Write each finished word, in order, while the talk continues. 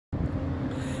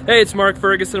Hey, it's Mark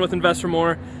Ferguson with Invest for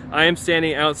More. I am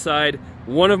standing outside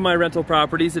one of my rental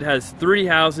properties. It has 3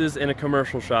 houses and a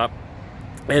commercial shop.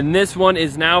 And this one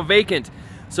is now vacant,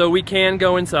 so we can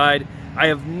go inside. I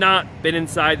have not been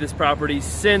inside this property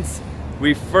since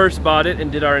we first bought it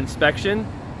and did our inspection.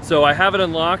 So I have it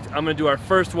unlocked. I'm gonna do our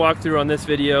first walkthrough on this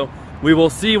video. We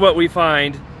will see what we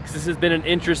find, because this has been an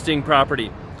interesting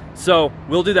property. So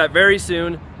we'll do that very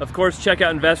soon. Of course, check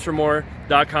out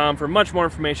investformore.com for much more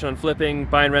information on flipping,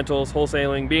 buying rentals,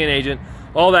 wholesaling, being an agent,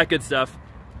 all that good stuff.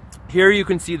 Here you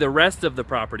can see the rest of the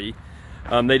property.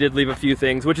 They did leave a few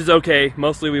things, which is okay.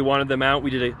 Mostly we wanted them out. We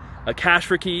did a cash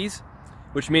for keys,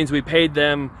 which means we paid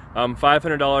them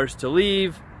 $500 to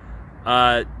leave,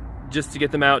 just to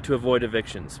get them out to avoid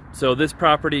evictions. So this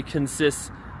property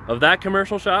consists of that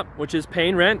commercial shop, which is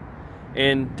paying rent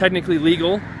and technically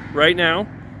legal right now.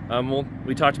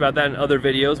 We talked about that in other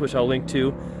videos, which I'll link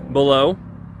to below.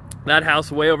 That house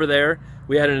way over there,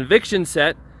 we had an eviction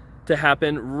set to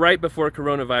happen right before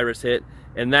coronavirus hit,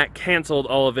 and that canceled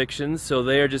all evictions, so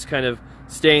they are just kind of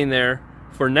staying there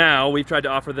for now. We've tried to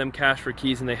offer them cash for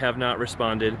keys and they have not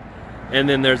responded. And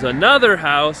then there's another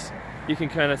house, you can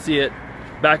kind of see it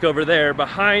back over there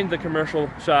behind the commercial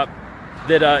shop,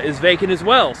 that is vacant as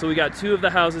well. So we got 2 of the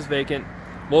houses vacant.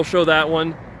 We'll show that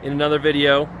one in another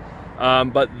video.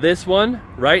 But this one,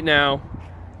 right now,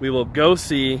 we will go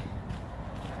see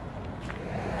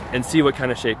and see what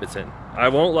kind of shape it's in. I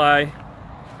won't lie,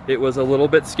 it was a little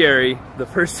bit scary the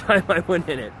first time I went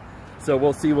in it. So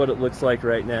we'll see what it looks like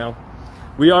right now.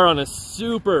 We are on a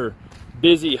super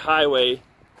busy highway,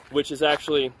 which is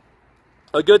actually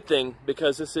a good thing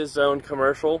because this is zoned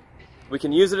commercial. We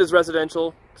can use it as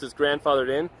residential because it's grandfathered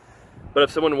in, but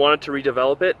if someone wanted to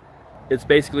redevelop it, it's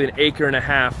basically an 1.5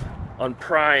 acres on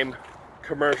prime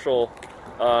commercial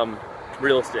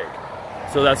real estate.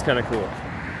 So that's kind of cool.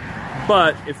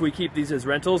 But if we keep these as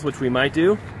rentals, which we might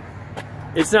do,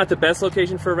 it's not the best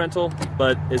location for a rental,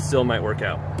 but it still might work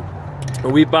out.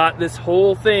 We bought this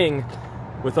whole thing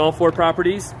with all 4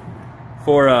 properties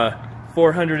for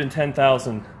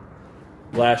 $410,000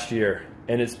 last year,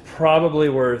 and it's probably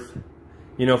worth,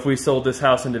 you know, if we sold this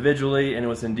house individually and it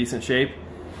was in decent shape,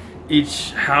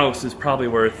 each house is probably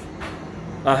worth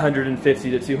 $150,000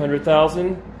 to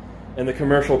 $200,000, and the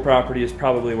commercial property is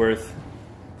probably worth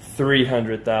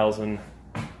 $300,000,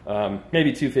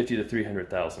 maybe $250,000 to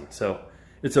 $300,000. So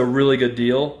it's a really good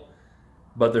deal,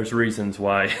 but there's reasons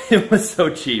why it was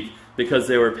so cheap, because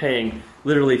they were paying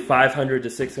literally $500 to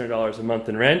 $600 a month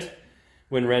in rent,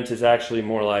 when rent is actually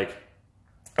more like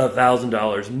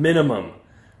 $1,000 minimum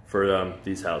for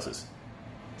these houses.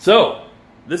 So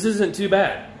this isn't too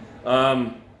bad.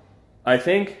 I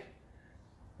think,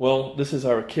 well, this is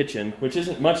our kitchen, which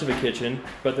isn't much of a kitchen,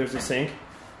 but there's a sink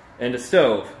and a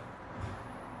stove.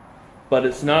 But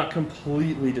it's not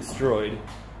completely destroyed.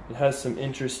 It has some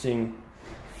interesting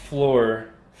floor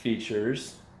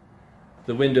features.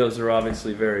 The windows are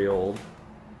obviously very old.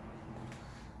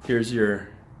 Here's your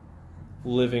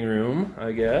living room,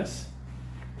 I guess.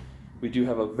 We do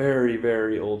have a very,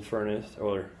 very old furnace,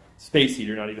 or space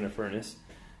heater, not even a furnace,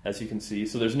 as you can see.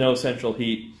 So there's no central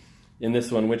heat in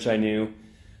this one, which I knew.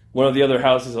 One of the other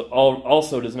houses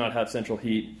also does not have central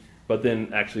heat, but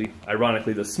then actually,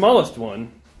 ironically, the smallest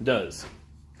one does.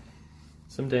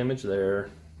 Some damage there.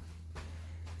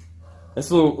 And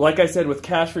so, like I said, with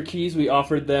cash for keys, we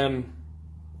offered them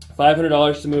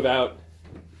 $500 to move out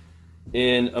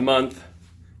in a month,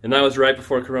 and that was right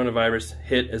before coronavirus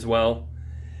hit as well.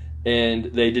 And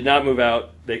they did not move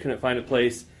out. They couldn't find a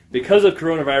place. Because of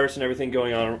coronavirus and everything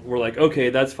going on, we're like, okay,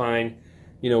 that's fine.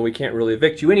 You know, we can't really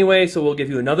evict you anyway, so we'll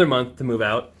give you another month to move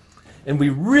out. And we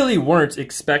really weren't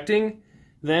expecting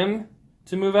them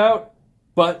to move out,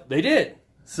 but they did.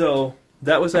 So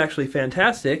that was actually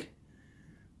fantastic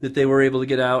that they were able to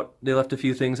get out. They left a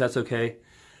few things, that's okay.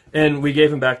 And we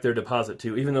gave them back their deposit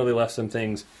too, even though they left some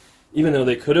things. Even though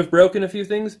they could have broken a few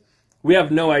things, we have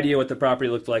no idea what the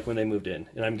property looked like when they moved in,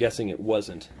 and I'm guessing it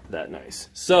wasn't that nice.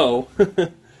 So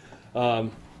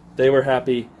they were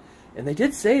happy, and they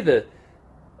did say the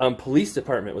police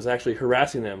department was actually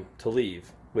harassing them to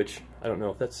leave, which I don't know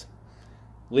if that's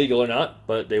legal or not,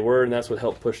 but they were, and that's what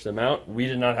helped push them out. We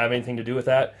did not have anything to do with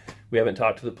that. We haven't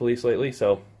talked to the police lately,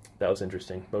 so that was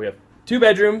interesting. But we have 2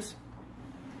 bedrooms,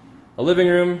 a living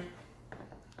room,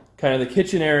 kind of the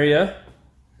kitchen area,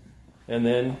 and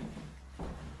then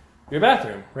your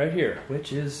bathroom right here,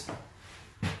 which is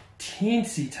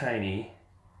teensy tiny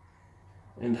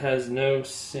and has no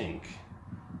sink.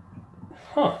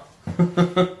 Huh.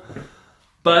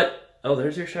 But, oh,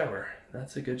 there's your shower.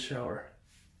 That's a good shower.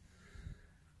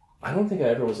 I don't think I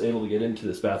ever was able to get into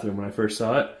this bathroom when I first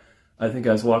saw it. I think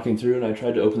I was walking through and I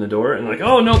tried to open the door and like,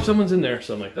 oh nope, someone's in there.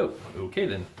 So I'm like, oh, okay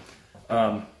then.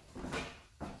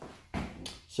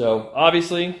 So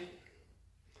obviously,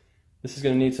 this is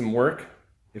gonna need some work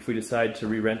if we decide to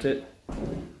re-rent it.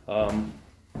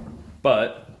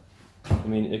 But, I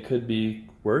mean, it could be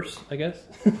worse, I guess.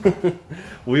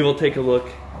 We will take a look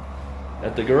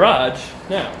at the garage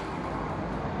now.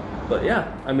 But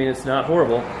yeah, I mean, it's not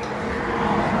horrible.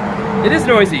 It is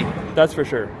noisy, that's for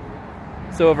sure.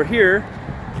 So over here,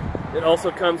 it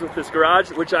also comes with this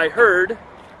garage, which I heard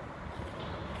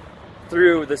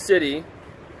through the city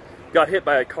got hit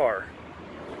by a car.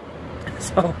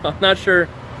 So I'm not sure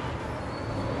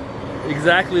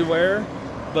exactly where,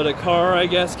 but a car, I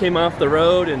guess, came off the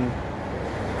road and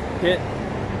hit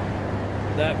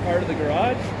that part of the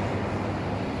garage.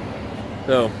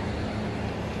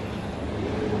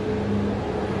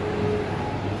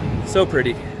 So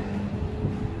pretty.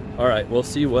 All right, we'll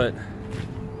see what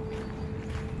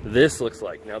this looks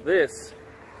like. Now this,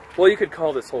 well, you could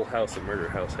call this whole house a murder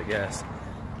house, I guess.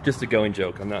 Just a going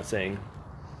joke. I'm not saying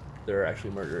there are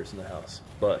actually murderers in the house,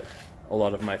 but a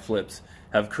lot of my flips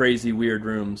have crazy, weird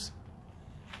rooms.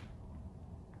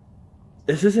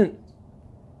 This isn't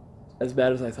as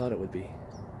bad as I thought it would be.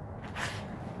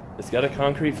 It's got a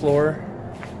concrete floor.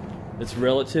 It's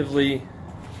relatively,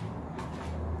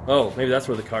 oh, maybe that's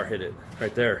where the car hit it,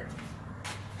 right there.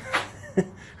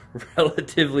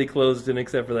 Relatively closed in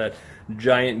except for that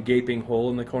giant gaping hole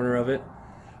in the corner of it.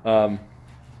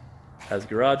 Has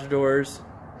garage doors.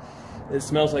 It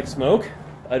smells like smoke.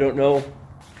 I don't know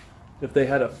if they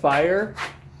had a fire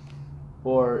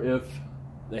or if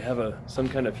they have some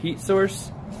kind of heat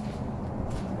source.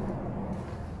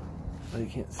 Oh, you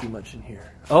can't see much in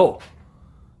here. Oh,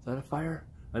 is that a fire?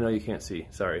 I know you can't see,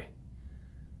 sorry.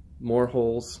 More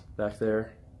holes back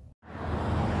there.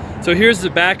 So here's the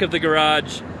back of the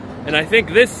garage, and I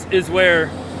think this is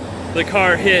where the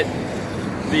car hit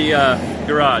the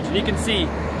garage. And you can see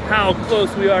how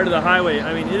close we are to the highway.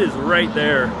 I mean, it is right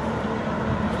there.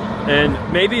 And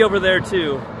maybe over there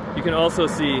too, you can also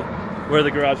see where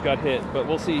the garage got hit, but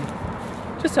we'll see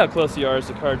just how close you are as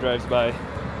the car drives by.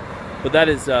 But that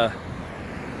is, I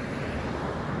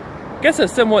guess, a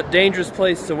somewhat dangerous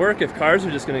place to work if cars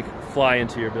are just gonna fly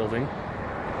into your building.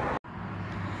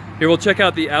 Here, we'll check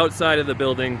out the outside of the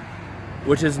building,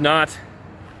 which is not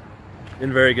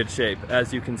in very good shape,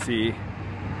 as you can see.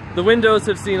 The windows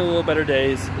have seen a little better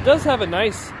days. It does have a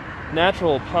nice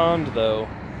natural pond though,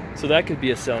 so that could be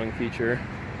a selling feature.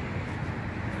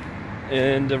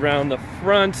 And around the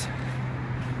front,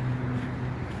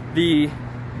 these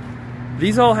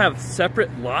all have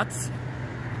separate lots,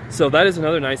 so that is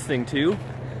another nice thing too.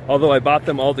 Although I bought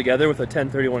them all together with a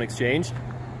 1031 exchange,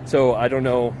 so I don't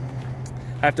know,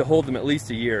 I have to hold them at least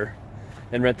a year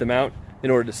and rent them out in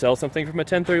order to sell something from a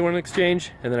 1031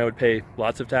 exchange, and then I would pay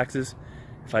lots of taxes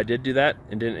if I did do that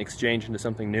and didn't exchange into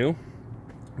something new.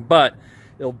 But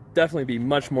it'll definitely be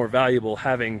much more valuable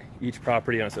having each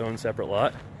property on its own separate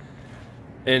lot.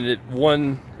 And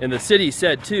the city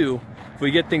said too, if we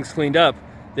get things cleaned up,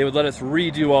 they would let us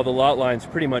redo all the lot lines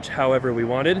pretty much however we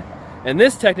wanted. And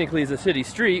this technically is a city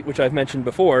street, which I've mentioned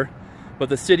before, but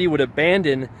the city would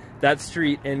abandon that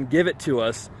street and give it to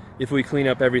us if we clean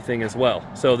up everything as well.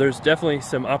 So there's definitely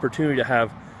some opportunity to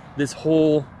have this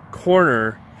whole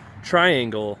corner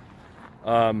triangle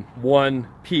one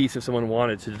piece if someone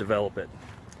wanted to develop it.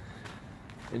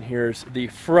 And here's the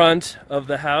front of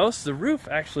the house. The roof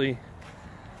actually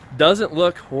doesn't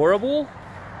look horrible.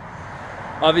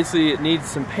 Obviously it needs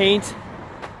some paint.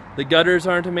 The gutters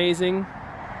aren't amazing,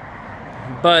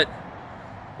 but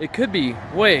it could be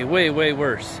way, way, way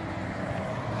worse.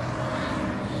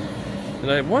 And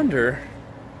I wonder,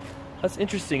 that's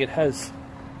interesting, it has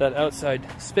that outside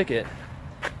spigot,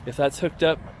 if that's hooked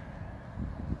up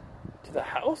to the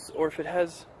house or if it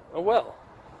has a well.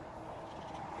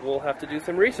 We'll have to do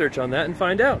some research on that and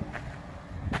find out.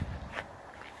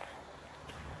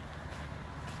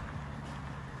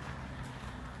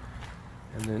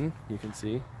 And then you can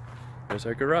see there's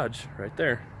our garage right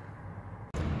there.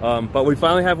 But we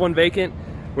finally have one vacant.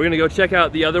 We're gonna go check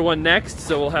out the other one next,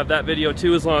 so we'll have that video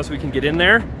too as long as we can get in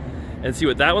there and see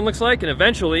what that one looks like. And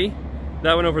eventually,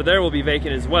 that one over there will be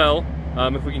vacant as well,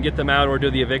 if we can get them out or do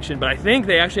the eviction. But I think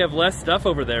they actually have less stuff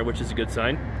over there, which is a good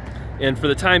sign. And for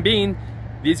the time being,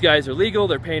 these guys are legal,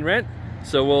 they're paying rent,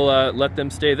 so we'll let them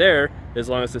stay there as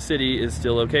long as the city is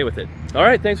still okay with it. All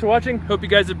right, thanks for watching. Hope you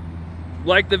guys have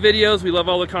liked the videos. We love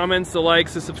all the comments, the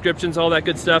likes, the subscriptions, all that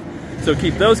good stuff. So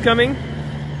keep those coming.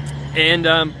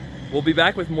 And we'll be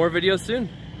back with more videos soon.